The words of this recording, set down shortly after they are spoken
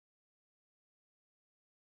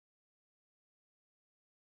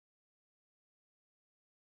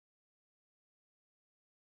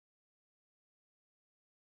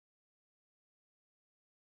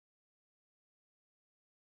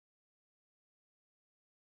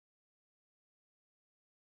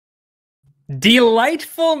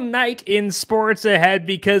Delightful night in sports ahead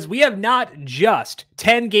because we have not just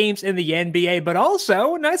 10 games in the NBA, but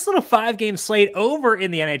also a nice little 5-game slate over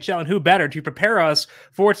in the NHL. And who better to prepare us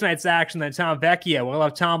for tonight's action than Tom Vecchio? We'll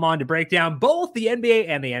have Tom on to break down both the NBA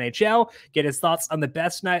and the NHL, get his thoughts on the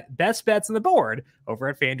best bets on the board over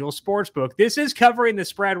at FanDuel Sportsbook. This is covering the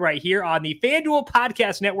spread right here on the FanDuel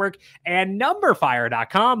Podcast Network and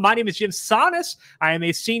numberFire.com. My name is Jim Sonis. I am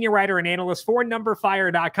a senior writer and analyst for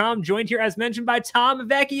numberFire.com, joined here as mentioned by Tom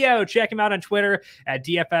Vecchio. Check him out on Twitter at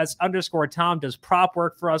DFS_Tom. Does prop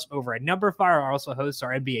work for us over at numberFire. Also hosts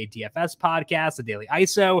our NBA DFS podcast, the Daily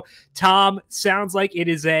ISO. Tom, sounds like it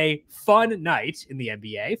is a fun night in the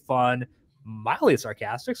NBA. Fun, mildly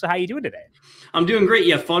sarcastic. So how are you doing today? I'm doing great.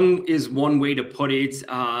 Yeah, fun is one way to put it.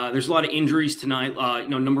 There's a lot of injuries tonight. A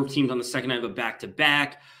number of teams on the second night of a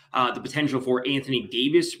back-to-back. The potential for Anthony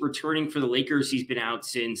Davis returning for the Lakers. He's been out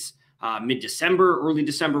since mid-December, early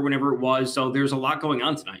December, whenever it was. So there's a lot going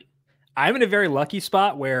on tonight. I'm in a very lucky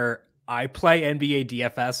spot where I play NBA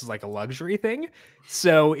DFS as like a luxury thing.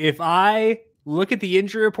 So if I look at the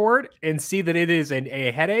injury report and see that it is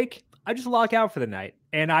a headache, I just lock out for the night.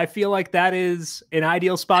 And I feel like that is an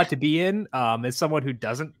ideal spot to be in. As someone who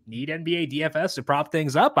doesn't need NBA DFS to prop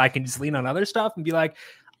things up, I can just lean on other stuff and be like,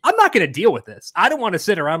 I'm not going to deal with this. I don't want to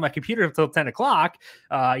sit around my computer until 10 o'clock,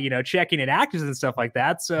 checking in actives and stuff like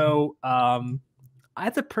that. So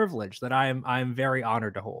that's a privilege that I'm very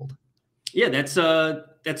honored to hold. Yeah, that's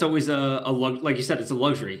always like you said, it's a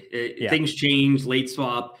luxury. Things change, late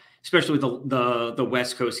swap, especially with the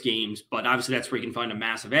West Coast games. But obviously that's where you can find a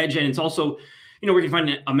massive edge. And it's also, where you can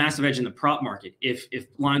find a massive edge in the prop market. If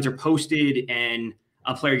lines are posted and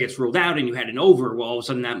a player gets ruled out and you had an over, well, all of a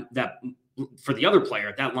sudden that for the other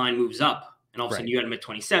player, that line moves up. And all of a sudden you had him at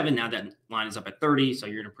 27. Now that line is up at 30. So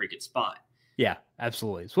you're in a pretty good spot. Yeah,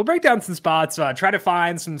 absolutely. So we'll break down some spots, try to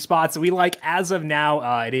find some spots that we like as of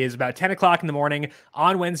now. It is about 10 o'clock in the morning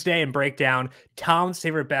on Wednesday and break down Tom's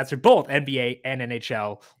favorite bets for both NBA and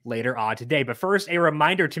NHL later on today. But first, a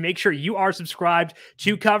reminder to make sure you are subscribed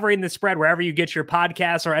to Covering the Spread wherever you get your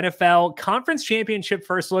podcasts. Our NFL Conference Championship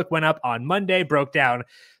First Look went up on Monday, broke down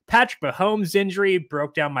Patrick Mahomes' injury,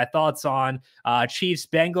 broke down my thoughts on Chiefs,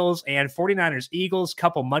 Bengals, and 49ers, Eagles,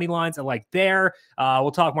 couple money lines I like there.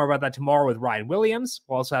 We'll talk more about that tomorrow with Ryan Williams.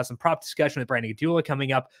 We'll also have some prop discussion with Brandon Gadula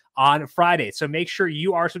coming up on Friday. So make sure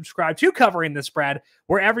you are subscribed to Covering the Spread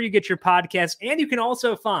wherever you get your podcasts. And you can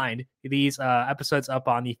also find these episodes up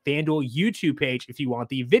on the FanDuel YouTube page if you want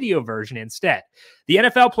the video version instead. The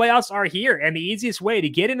NFL playoffs are here, and the easiest way to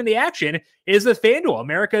get into the action is with FanDuel,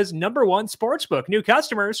 America's #1 sportsbook. New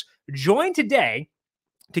customers, join today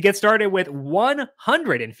to get started with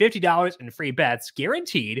 $150 in free bets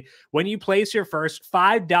guaranteed when you place your first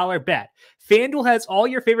 $5 bet. FanDuel has all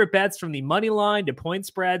your favorite bets from the money line to point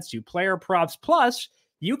spreads to player props. Plus,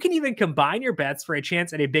 you can even combine your bets for a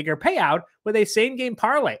chance at a bigger payout with a same-game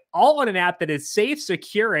parlay, all on an app that is safe,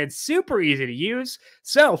 secure, and super easy to use.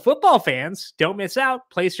 So, football fans, don't miss out.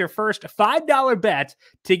 Place your first $5 bet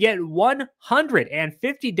to get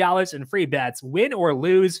 $150 in free bets, win or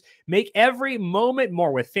lose. Make every moment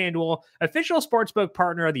more with FanDuel, official sportsbook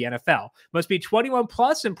partner of the NFL. Must be 21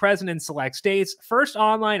 plus and present in select states. First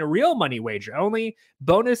online real money wager only.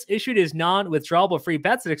 Bonus issued is non-withdrawable free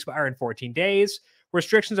bets that expire in 14 days.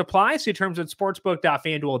 Restrictions apply. See terms at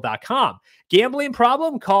sportsbook.fanduel.com. Gambling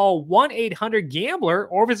problem? Call 1-800-GAMBLER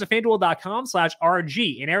or visit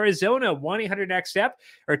fanduel.com/RG. In Arizona, 1-800-NEXT-STEP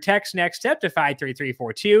or text NEXT STEP to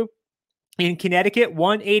 53342. In Connecticut,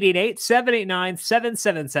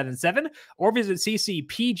 1-888-789-7777 or visit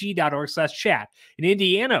ccpg.org/chat. In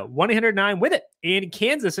Indiana, 1-800-9-WITH-IT. In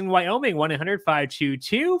Kansas and Wyoming,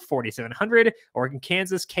 1-800-522-4700 or in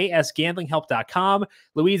Kansas, ksgamblinghelp.com.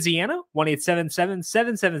 Louisiana,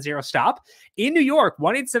 1-877-770-STOP. In New York,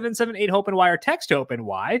 1-877-8-HOPE-NY or text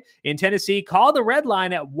HOPE-NY. In Tennessee, call the red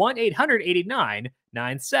line at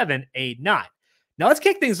 1-800-889-9789. Now let's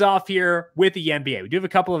kick things off here with the NBA. We do have a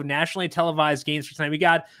couple of nationally televised games for tonight. We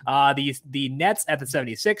got the Nets at the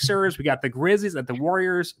 76ers. We got the Grizzlies at the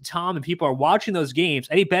Warriors. Tom, and people are watching those games.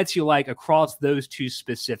 Any bets you like across those two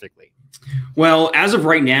specifically? Well, as of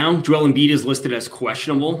right now, Joel Embiid is listed as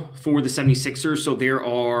questionable for the 76ers. So there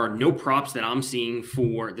are no props that I'm seeing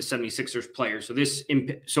for the 76ers players.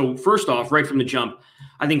 So first off, right from the jump,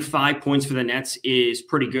 I think 5 points for the Nets is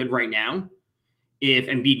pretty good right now. If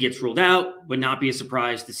Embiid gets ruled out, would not be a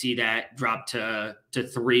surprise to see that drop to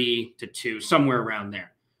 3 to 2, somewhere around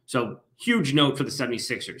there. So huge note for the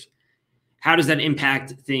 76ers. How does that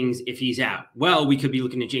impact things if he's out? Well, we could be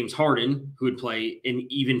looking at James Harden, who would play an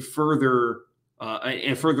even further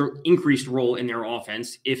a further increased role in their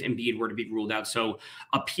offense if Embiid were to be ruled out. So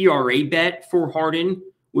a PRA bet for Harden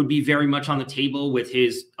would be very much on the table with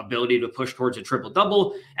his ability to push towards a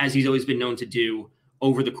triple-double, as he's always been known to do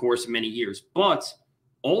over the course of many years. But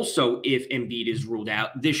also, if Embiid is ruled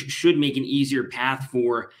out, this should make an easier path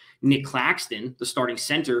for Nick Claxton, the starting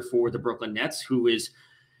center for the Brooklyn Nets, who is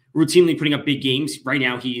routinely putting up big games. Right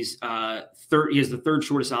now, he's third. He has the third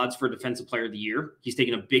shortest odds for Defensive Player of the Year. He's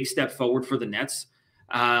taken a big step forward for the Nets.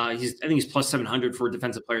 I think he's plus 700 for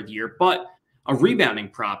Defensive Player of the Year. But a rebounding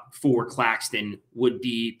prop for Claxton would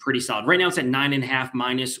be pretty solid. Right now, it's at 9.5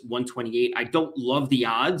 minus 128. I don't love the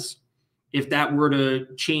odds. If that were to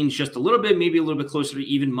change just a little bit, maybe a little bit closer to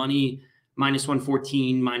even money, minus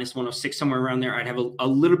 114, minus 106, somewhere around there, I'd have a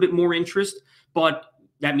little bit more interest. But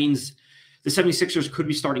that means the 76ers could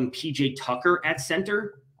be starting PJ Tucker at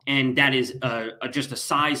center, and that is just a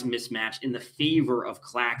size mismatch in the favor of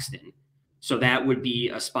Claxton. So that would be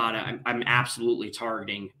a spot I'm absolutely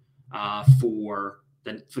targeting for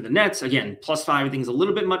the Nets. Again, plus 5, I think is a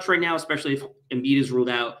little bit much right now, especially if Embiid is ruled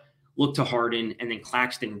out. Look to Harden, and then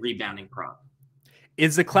Claxton rebounding prop.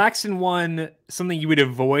 Is the Claxton one something you would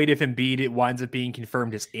avoid if Embiid winds up being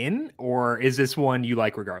confirmed as in, or is this one you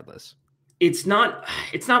like regardless? It's not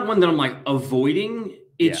one that I'm like avoiding.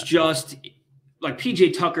 It's just like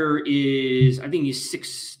PJ Tucker is, I think he's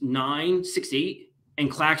 6'9", 6'8", and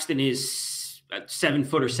Claxton is 7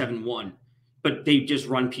 foot or 7'1", but they just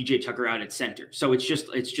run PJ Tucker out at center. So it's just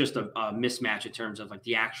a mismatch in terms of like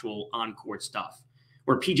the actual on-court stuff.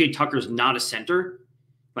 Where PJ Tucker's not a center,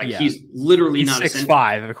 he's literally not a center.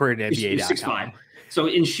 6'5", according to NBA. He's 6'5". So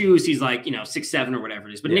in shoes, he's like 6'7" or whatever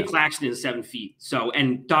it is. But Nick Claxton is 7 feet. So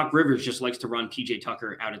and Doc Rivers just likes to run PJ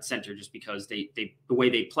Tucker out at center just because they the way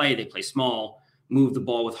they play small, move the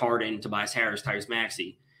ball with Harden, Tobias Harris, Tyrese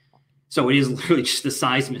Maxey. So it is literally just a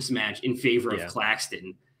size mismatch in favor of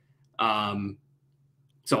Claxton.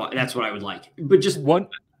 So that's what I would like. But just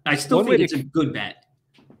I still think it's a good bet.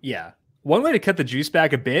 Yeah. One way to cut the juice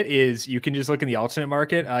back a bit is you can just look in the alternate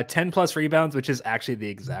market. 10 plus rebounds, which is actually the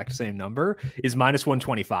exact same number, is minus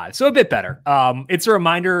 125. So a bit better. It's a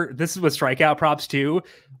reminder. This is with strikeout props too.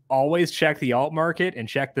 Always check the alt market and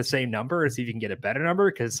check the same number and see if you can get a better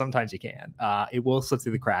number, because sometimes you can. It will slip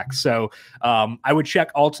through the cracks. So I would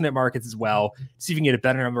check alternate markets as well. See if you can get a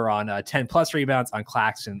better number on 10 plus rebounds on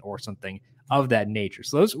Claxton or something of that nature.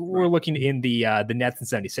 So those we're looking in the Nets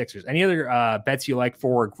and 76ers. Any other bets you like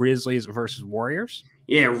for Grizzlies versus Warriors?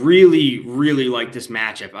 Yeah, really, really like this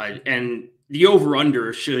matchup. And the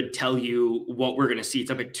over-under should tell you what we're going to see.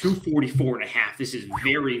 It's up at 244.5. This is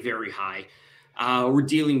very, very high. We're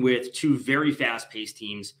dealing with two very fast-paced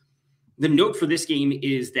teams. The note for this game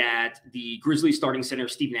is that the Grizzlies starting center,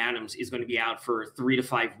 Steven Adams, is going to be out for 3 to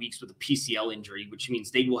 5 weeks with a PCL injury, which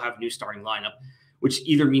means they will have a new starting lineup, which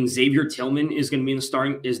either means Xavier Tillman is going to be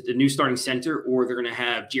the new starting center, or they're going to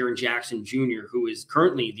have Jaren Jackson Jr., who is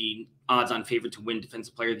currently the odds-on favorite to win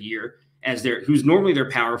Defensive Player of the Year, who's normally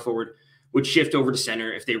their power forward, would shift over to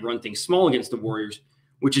center if they run things small against the Warriors,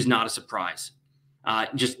 which is not a surprise.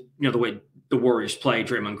 The way the Warriors play,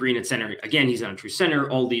 Draymond Green at center. Again, he's not a true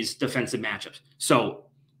center, all these defensive matchups. So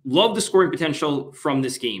love the scoring potential from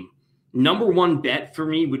this game. Number one bet for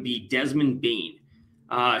me would be Desmond Bane.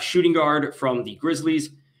 Shooting guard from the Grizzlies.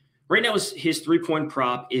 Right now, his three-point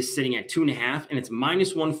prop is sitting at 2.5, and it's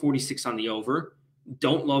minus 146 on the over.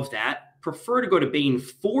 Don't love that. Prefer to go to Bane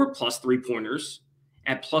 4 plus three-pointers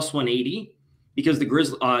at plus 180 because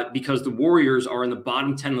the Warriors are in the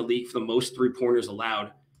bottom 10 of the league for the most three-pointers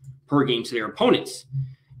allowed per game to their opponents.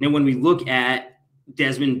 Now, when we look at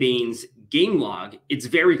Desmond Bane's game log, it's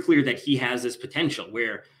very clear that he has this potential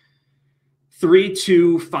where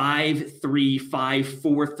 3-2, 5-3,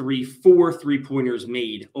 5-4-3, 4 three-pointers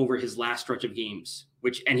made over his last stretch of games,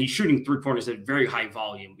 and he's shooting three-pointers at very high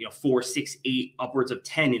volume, 4, 6, 8, upwards of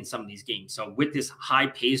 10 in some of these games. So with this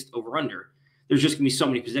high-paced over-under, there's just going to be so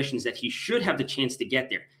many possessions that he should have the chance to get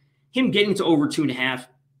there. Him getting to over 2.5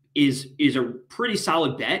 is a pretty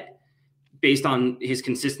solid bet based on his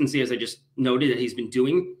consistency, as I just noted that he's been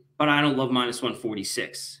doing, but I don't love minus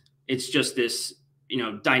 146. It's just this,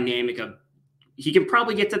 dynamic of he can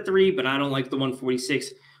probably get to 3, but I don't like the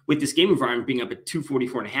 146. With this game environment being up at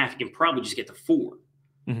 244.5, he can probably just get to 4.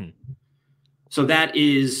 Mm-hmm. So that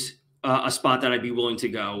is a spot that I'd be willing to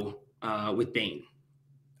go with Bane.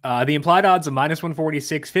 The implied odds of minus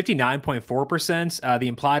 146, 59.4%. The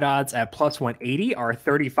implied odds at plus 180 are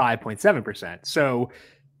 35.7%. So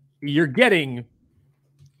you're getting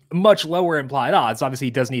much lower implied odds. Obviously,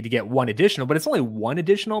 he does need to get one additional, but it's only one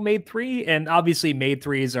additional made 3. And obviously, made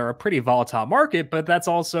 3s are a pretty volatile market, but that's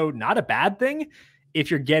also not a bad thing.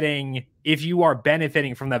 if you are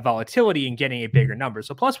benefiting from that volatility and getting a bigger number.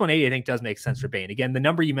 So plus 180, I think, does make sense for Bane. Again, the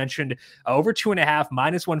number you mentioned, over 2.5,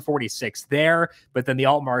 minus 146 there, but then the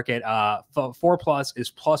alt market 4+ is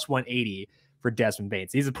plus 180 for Desmond Bane.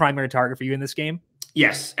 He's the primary target for you in this game.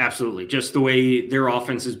 Yes, absolutely. Just the way their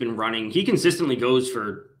offense has been running, he consistently goes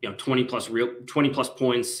for 20 plus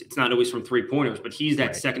points. It's not always from 3-pointers, but he's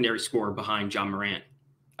that secondary scorer behind John Morant.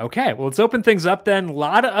 Okay, well, let's open things up then. A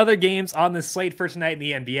lot of other games on the slate for tonight in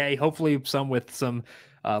the NBA. Hopefully, some with some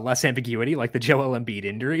less ambiguity, like the Joel Embiid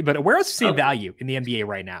injury. But where else do you see value in the NBA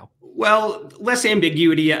right now? Well, less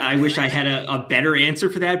ambiguity. I wish I had a better answer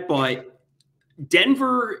for that, but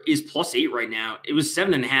Denver is +8 right now. It was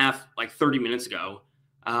 7.5 like 30 minutes ago.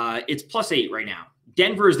 It's +8 right now.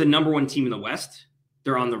 Denver is the number 1 team in the West.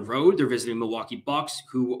 They're on the road. They're visiting Milwaukee Bucks,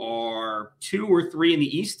 who are 2 or 3 in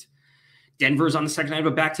the East. Denver's on the second night of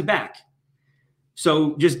a back-to-back.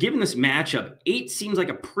 So just given this matchup, 8 seems like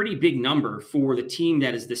a pretty big number for the team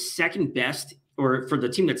that is the second best, or for the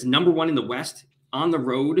team that's number 1 in the West on the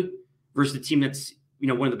road versus the team that's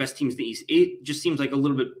one of the best teams in the East. 8 just seems like a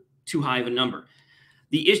little bit too high of a number.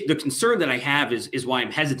 The concern that I have is why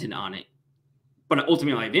I'm hesitant on it, but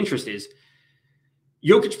ultimately I have interest is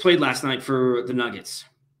Jokic played last night for the Nuggets.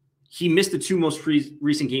 He missed the 2 most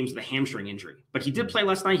recent games with a hamstring injury, but he did play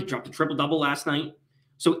last night. He dropped a triple-double last night.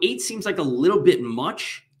 So 8 seems like a little bit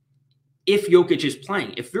much if Jokic is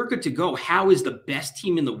playing. If they're good to go, how is the best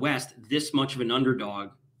team in the West this much of an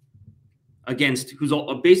underdog against who's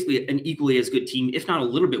basically an equally as good team, if not a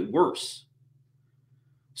little bit worse?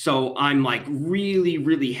 So I'm like really,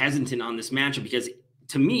 really hesitant on this matchup because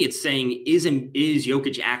to me, it's saying, is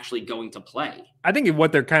Jokic actually going to play? I think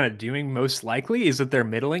what they're kind of doing most likely is that they're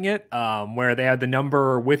middling it, where they have the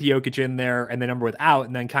number with Jokic in there and the number without,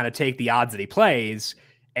 and then kind of take the odds that he plays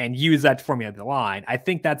and use that to formulate the line. I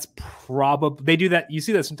think that's probably, they do that. You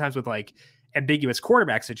see that sometimes with like ambiguous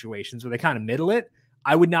quarterback situations where they kind of middle it.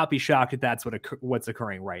 I would not be shocked if that's what's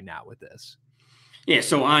occurring right now with this. Yeah.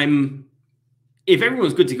 So if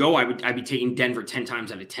everyone's good to go, I'd be taking Denver 10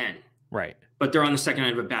 times out of 10. Right. But they're on the second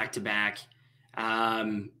night of a back-to-back.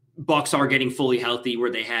 Bucks are getting fully healthy,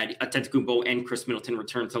 where they had Antetokounmpo and Chris Middleton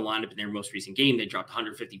return to the lineup in their most recent game. They dropped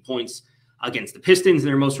 150 points against the Pistons in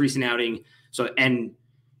their most recent outing. So,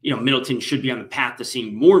 Middleton should be on the path to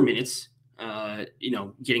seeing more minutes,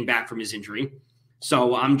 getting back from his injury.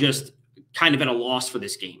 So I'm just kind of at a loss for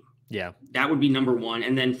this game. Yeah. That would be number 1.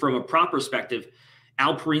 And then from a prop perspective,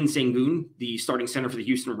 Alperen Sengun, the starting center for the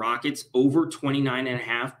Houston Rockets, over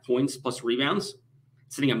 29.5 points plus rebounds,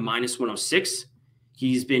 sitting at minus 106.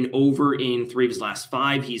 He's been over in 3 of his last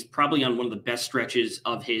 5. He's probably on one of the best stretches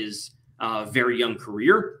of his very young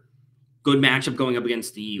career. Good matchup going up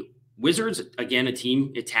against the Wizards. Again, a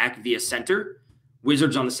team attack via center.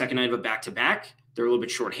 Wizards on the second night of a back-to-back. They're a little bit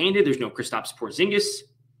shorthanded. There's no Kristaps Porzingis.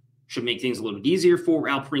 Should make things a little bit easier for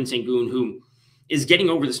Alperen Sengun, who is getting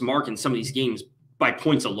over this mark in some of these games by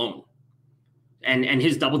points alone. And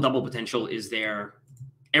his double-double potential is there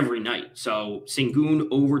every night. So Sengun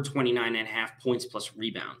over 29.5 points plus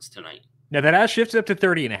rebounds tonight. Now that has shifted up to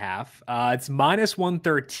 30.5. It's minus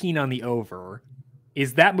 113 on the over.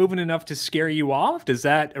 Is that moving enough to scare you off? Does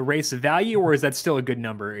that erase the value, or is that still a good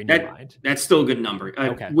number in your mind? That's still a good number.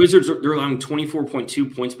 Okay. Wizards, they're allowing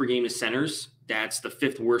 24.2 points per game to centers. That's the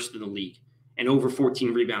 5th worst in the league. And over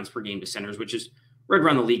 14 rebounds per game to centers, which is right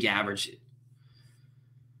around the league average.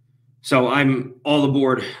 So I'm all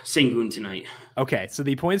aboard Sengun tonight. Okay, so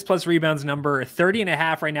the points plus rebounds number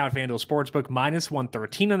 30.5 right now at FanDuel Sportsbook, minus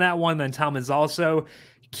 113 on that one. Then Tom is also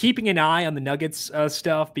keeping an eye on the Nuggets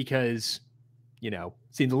stuff because,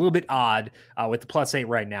 seems a little bit odd with the +8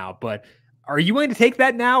 right now. But are you willing to take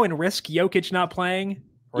that now and risk Jokic not playing?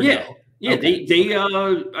 Or yeah. No? Yeah, Okay.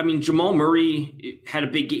 Jamal Murray had a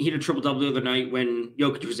big game. He had a triple-double the other night when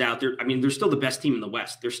Jokic was out there. They're still the best team in the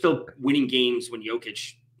West. They're still winning games when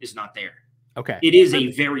Jokic is not there. Okay. It is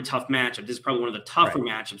a very tough matchup. This is probably one of the tougher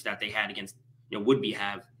matchups that they had against,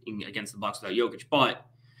 against the Bucks without Jokic, but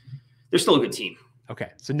they're still a good team.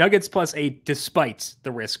 Okay. So Nuggets +8, despite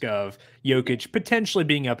the risk of Jokic potentially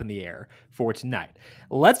being up in the air for tonight.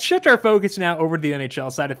 Let's shift our focus now over to the NHL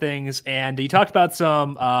side of things. And you talked about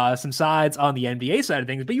some sides on the NBA side of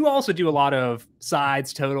things, but you also do a lot of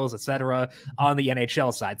sides, totals, etc. on the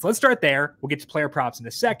NHL side. So let's start there. We'll get to player props in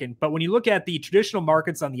a second. But when you look at the traditional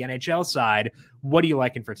markets on the NHL side, what are you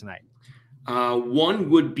liking for tonight? One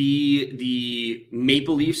would be the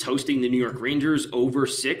Maple Leafs hosting the New York Rangers over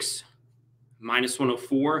 6, minus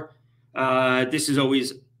 104. This is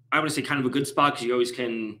always, I would say, kind of a good spot because you always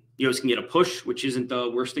can get a push, which isn't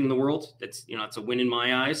the worst thing in the world. That's it's a win in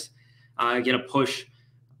my eyes. Get a push.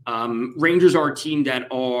 Rangers are a team that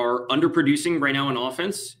are underproducing right now on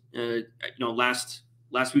offense.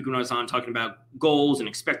 Last week when I was on talking about goals and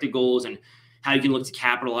expected goals and how you can look to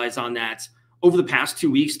capitalize on that. Over the past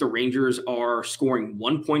 2 weeks, the Rangers are scoring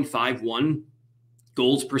 1.51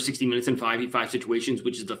 goals per 60 minutes in 5v5 situations,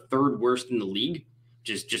 which is the third worst in the league, which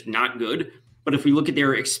is just not good. But if we look at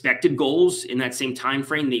their expected goals in that same time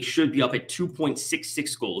frame, they should be up at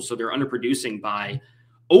 2.66 goals. So they're underproducing by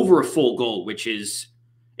over a full goal, which is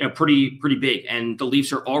pretty big. And the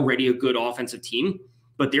Leafs are already a good offensive team,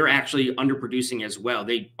 but they're actually underproducing as well.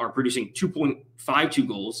 They are producing 2.52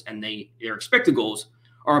 goals, and their expected goals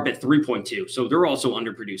are up at 3.2. So they're also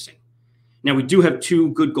underproducing. Now, we do have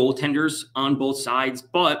two good goaltenders on both sides,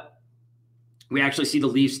 but we actually see the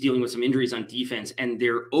Leafs dealing with some injuries on defense, and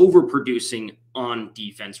they're overproducing on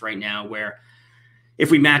defense right now, where if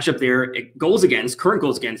we match up their current goals against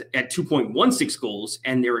at 2.16 goals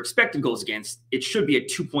and their expected goals against, it should be at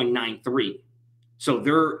 2.93. So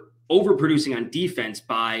they're overproducing on defense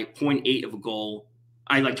by 0.8 of a goal.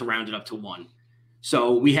 I like to round it up to 1.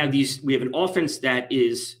 So we have an offense that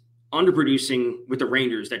is underproducing with the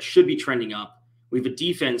Rangers that should be trending up. We have a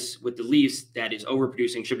defense with the Leafs that is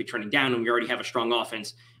overproducing, should be trending down, and we already have a strong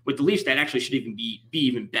offense with the Leafs that actually should even be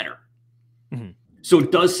even better. Mm-hmm. So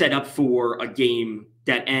it does set up for a game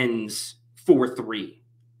that ends 4-3,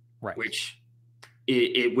 right? Which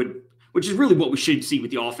is really what we should see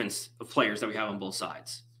with the offense of players that we have on both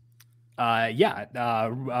sides.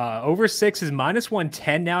 Over 6 is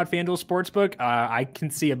 -110 now at FanDuel Sportsbook. I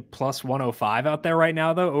can see a +105 out there right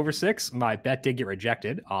now, though. Over 6, my bet did get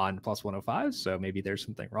rejected on +105, so maybe there's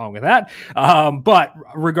something wrong with that. But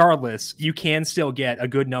regardless, you can still get a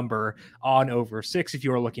good number on over 6 if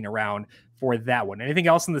you are looking around for that one. Anything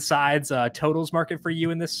else on the sides totals market for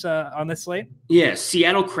you in this on this slate? Yeah,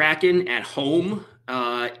 Seattle Kraken at home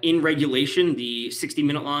in regulation, the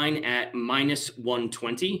 60-minute line at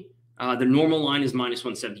 -120. The normal line is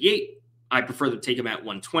 -178. I prefer to take them at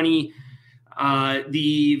 120.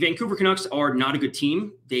 The Vancouver Canucks are not a good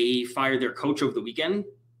team. They fired their coach over the weekend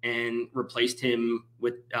and replaced him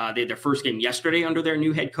with they had their first game yesterday under their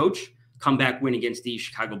new head coach. Comeback win against the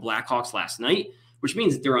Chicago Blackhawks last night, which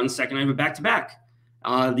means that they're on the second night of a back-to-back.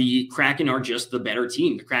 The Kraken are just the better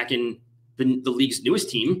team. The Kraken, the league's newest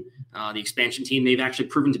team, the expansion team, they've actually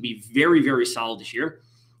proven to be very, very solid this year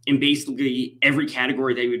in basically every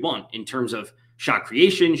category they would want in terms of shot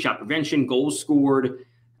creation, shot prevention, goals scored.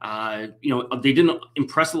 They didn't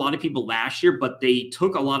impress a lot of people last year, but they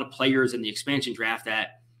took a lot of players in the expansion draft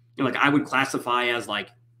that, I would classify as like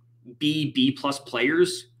B+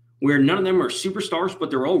 players, where none of them are superstars, but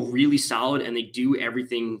they're all really solid and they do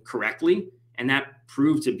everything correctly. And that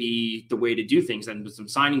proved to be the way to do things. And with some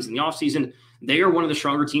signings in the offseason, they are one of the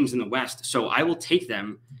stronger teams in the West. So I will take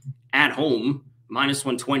them at home,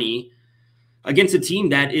 -120, against a team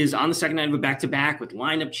that is on the second night of a back-to-back with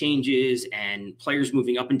lineup changes and players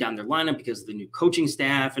moving up and down their lineup because of the new coaching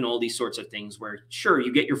staff and all these sorts of things where, sure,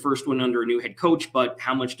 you get your first one under a new head coach, but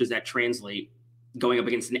how much does that translate going up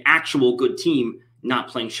against an actual good team, not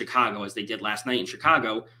playing Chicago as they did last night in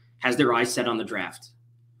Chicago, has their eyes set on the draft?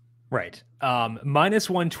 Right.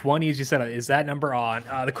 -120, as you said, is that number on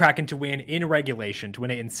the Kraken to win in regulation, to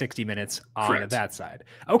win it in 60 minutes on Correct. That side.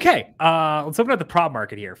 Okay. Let's open up the prop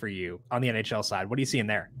market here for you on the NHL side. What are you seeing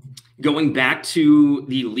there? Going back to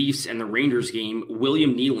the Leafs and the Rangers game,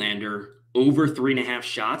 William Nylander over 3.5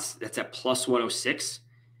 shots. That's at +106.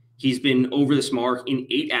 He's been over this mark in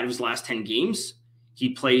 8 out of his last 10 games.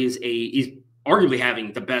 He's arguably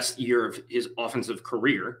having the best year of his offensive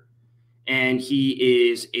career. And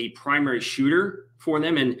he is a primary shooter for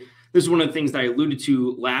them. And this is one of the things that I alluded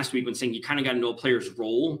to last week when saying you kind of got to know a player's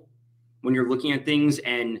role when you're looking at things.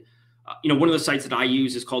 And, one of the sites that I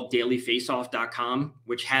use is called dailyfaceoff.com,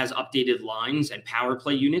 which has updated lines and power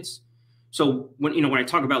play units. So when I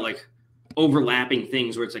talk about like overlapping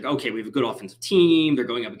things where it's like, okay, we have a good offensive team, they're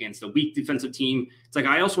going up against a weak defensive team. It's like,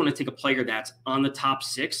 I also want to take a player that's on the top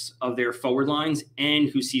 6 of their forward lines and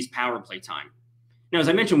who sees power play time. Now, as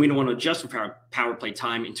I mentioned, we don't want to adjust for power play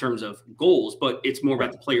time in terms of goals, but it's more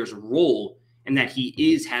about the player's role and that he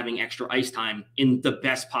is having extra ice time in the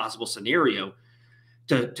best possible scenario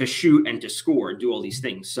to shoot and to score and do all these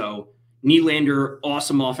things. So Nylander,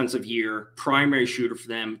 awesome offensive year, primary shooter for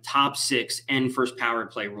them, top 6 and first power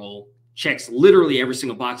play role, checks literally every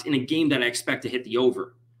single box in a game that I expect to hit the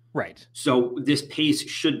over. Right. So this pace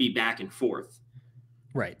should be back and forth.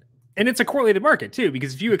 Right. And it's a correlated market too,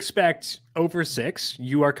 because if you expect over 6,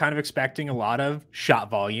 you are kind of expecting a lot of shot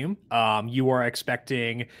volume. You are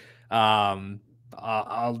expecting,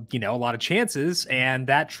 a lot of chances, and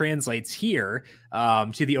that translates here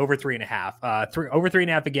to the over 3.5. Over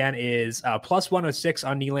 3.5 again is plus 106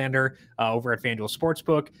 on Nylander over at FanDuel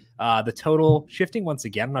Sportsbook. The total shifting once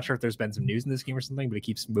again. I'm not sure if there's been some news in this game or something, but it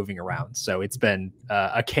keeps moving around. So it's been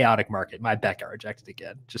a chaotic market. My bet got rejected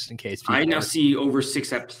again, just in case. I now see over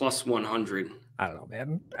 6 at plus 100. I don't know,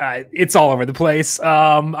 man. It's all over the place.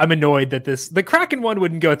 I'm annoyed that the Kraken one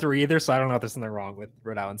wouldn't go through either, so I don't know if there's something wrong with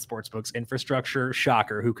Rhode Island Sportsbook's infrastructure.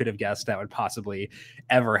 Shocker. Who could have guessed that would possibly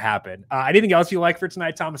ever happen? Anything else you like for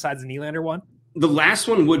tonight, Tom, besides the Nylander one? The last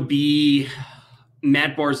one would be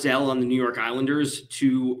Matt Barzal on the New York Islanders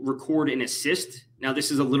to record an assist. Now, this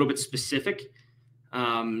is a little bit specific.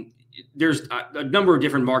 There's a number of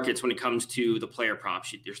different markets when it comes to the player prop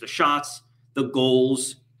sheet. There's the shots, the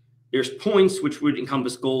goals, there's points, which would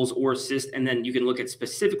encompass goals or assist, and then you can look at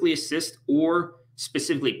specifically assist or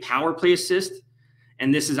specifically power play assist.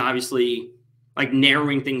 And this is obviously like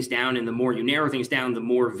narrowing things down, and the more you narrow things down, the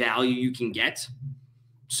more value you can get.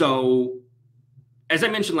 So as I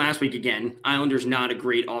mentioned last week, again, Islanders not a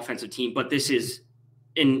great offensive team, but this is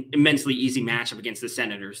an immensely easy matchup against the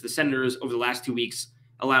Senators. The Senators over the last 2 weeks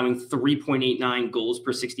allowing 3.89 goals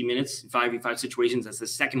per 60 minutes in 5v5 situations. That's the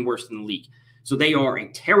second worst in the league. So they are a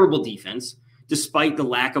terrible defense. Despite the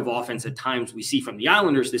lack of offense at times we see from the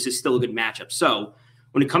Islanders, this is still a good matchup. So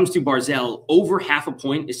when it comes to Barzal, over half a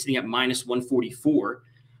point is sitting at minus 144.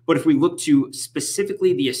 But if we look to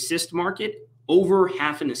specifically the assist market, over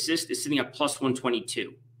half an assist is sitting at plus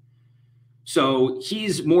 122. So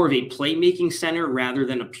he's more of a playmaking center rather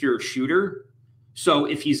than a pure shooter. So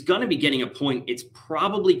if he's going to be getting a point, it's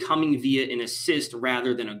probably coming via an assist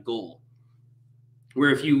rather than a goal.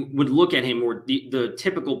 Where if you would look at him, or the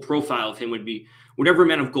typical profile of him would be whatever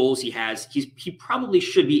amount of goals he has, he probably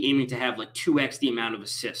should be aiming to have like 2x the amount of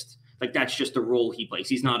assists. Like that's just the role he plays.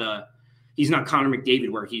 He's not Connor McDavid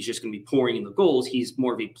where he's just going to be pouring in the goals. He's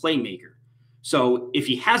more of a playmaker. So if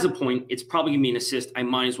he has a point, it's probably going to be an assist. I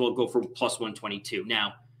might as well go for plus 122.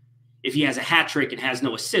 Now, if he has a hat trick and has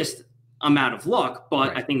no assist, I'm out of luck. But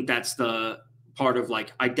right. I think that's the part of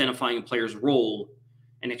like identifying a player's role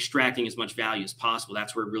and extracting as much value as possible.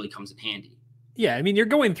 That's where it really comes in handy. Yeah, I mean, you're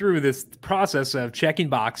going through this process of checking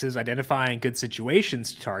boxes, identifying good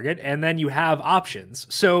situations to target, and then you have options.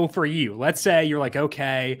 So for you, let's say you're like,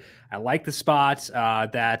 okay, I like the spot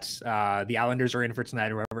that the Islanders are in for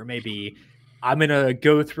tonight, or whatever it may be. I'm going to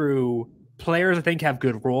go through players I think have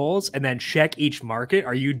good roles and then check each market.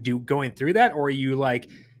 Are you going through that, or are you like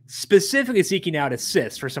specifically seeking out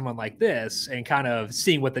assists for someone like this and kind of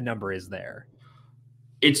seeing what the number is there?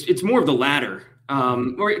 It's more of the latter,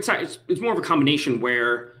 or it's more of a combination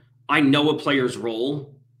where I know a player's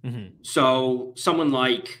role. Mm-hmm. So someone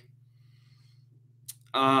like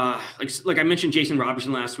I mentioned Jason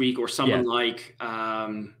Robertson last week, or someone like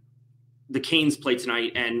the Canes play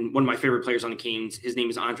tonight, and one of my favorite players on the Canes, his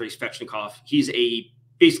name is Andrei Svechnikov. He's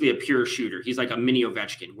basically a pure shooter. He's like a mini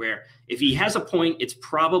Ovechkin, where if he has a point, it's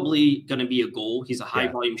probably going to be a goal. He's a high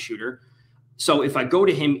volume shooter. So if I go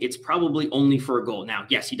to him, it's probably only for a goal. Now,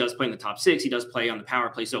 yes, he does play in the top six. He does play on the power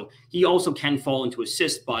play. So he also can fall into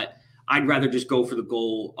assist, but I'd rather just go for the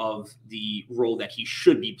goal of the role that he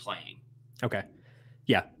should be playing. Okay.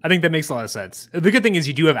 Yeah, I think that makes a lot of sense. The good thing is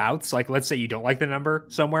you do have outs. Like, let's say you don't like the number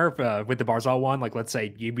somewhere with the Barzal one. Like, let's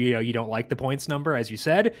say you don't like the points number, as you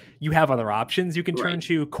said. You have other options you can turn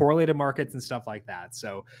to, correlated markets and stuff like that.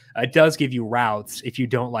 So it does give you routes if you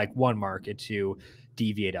don't like one market to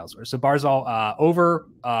deviate elsewhere. So Barzal over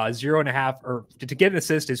 0.5, or to get an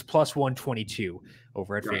assist is plus 122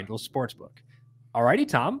 over at FanDuel Sportsbook. All righty,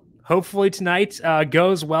 Tom. Hopefully tonight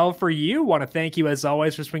goes well for you. Want to thank you as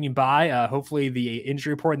always for swinging by. Hopefully the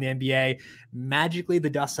injury report in the NBA, magically the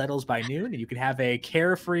dust settles by noon and you can have a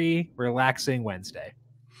carefree, relaxing Wednesday.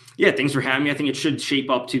 Yeah, thanks for having me. I think it should shape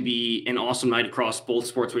up to be an awesome night across both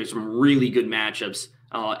sports. We have some really good matchups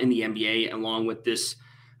in the NBA, along with this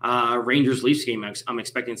Rangers-Leafs game. I'm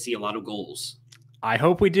expecting to see a lot of goals. I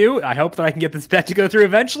hope we do. I hope that I can get this bet to go through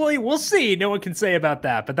eventually. We'll see. No one can say about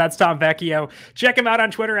that. But that's Tom Vecchio. Check him out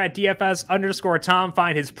on Twitter at DFS_Tom.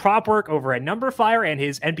 Find his prop work over at numberFire and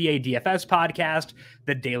his NBA DFS podcast,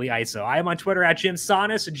 The Daily ISO. I am on Twitter at Jim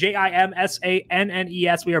Sannes,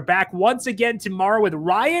 JIMSANNES. We are back once again tomorrow with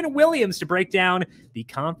Ryan Williams to break down the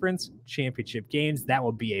conference championship games. That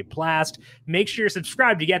will be a blast. Make sure you're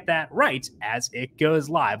subscribed to get that right as it goes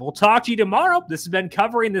live. We'll talk to you tomorrow. This has been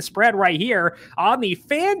Covering the Spread right here on the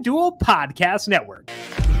FanDuel Podcast Network.